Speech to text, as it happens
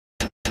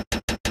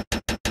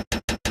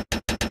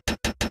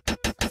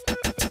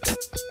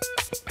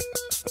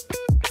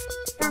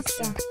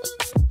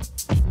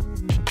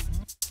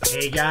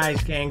Hey guys,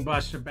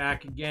 Gangbuster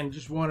back again.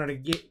 Just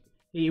wanted to hit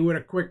you with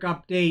a quick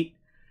update.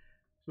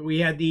 So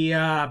we had the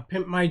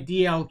Pimp My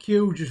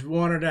DLQ. Just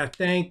wanted to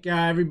thank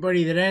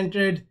everybody that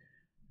entered.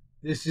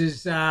 This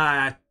is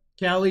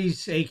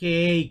Kelly's,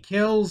 aka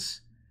Kills.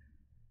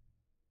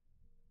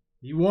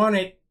 He won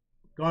it.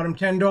 Got him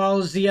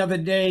 $10 the other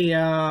day.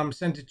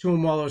 Sent it to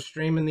him while I was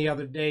streaming the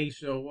other day.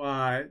 So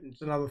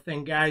it's another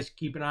thing, guys.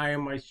 Keep an eye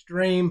on my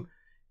stream.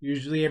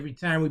 Usually every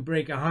time we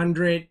break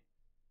 100,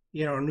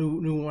 you know,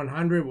 new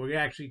 100, we're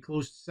actually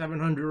close to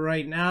 700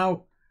 right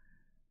now.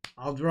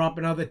 I'll drop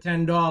another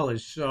 $10.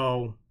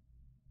 So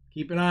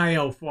keep an eye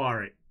out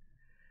for it.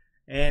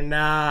 And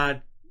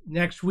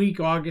next week,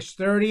 August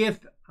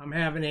 30th, I'm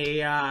having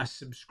a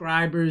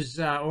subscribers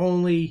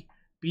only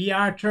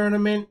BR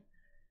tournament.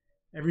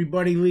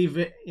 Everybody leave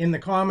it in the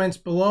comments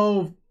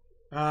below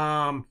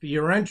for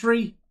your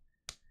entry.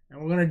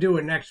 And we're going to do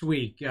it next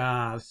week,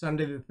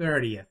 Sunday the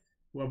 30th.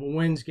 Whoever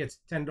wins gets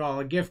a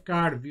 $10 gift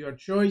card of your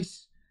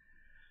choice.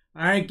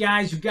 All right,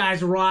 guys. You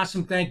guys are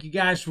awesome. Thank you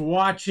guys for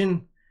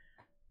watching.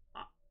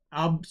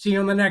 I'll see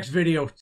you on the next video.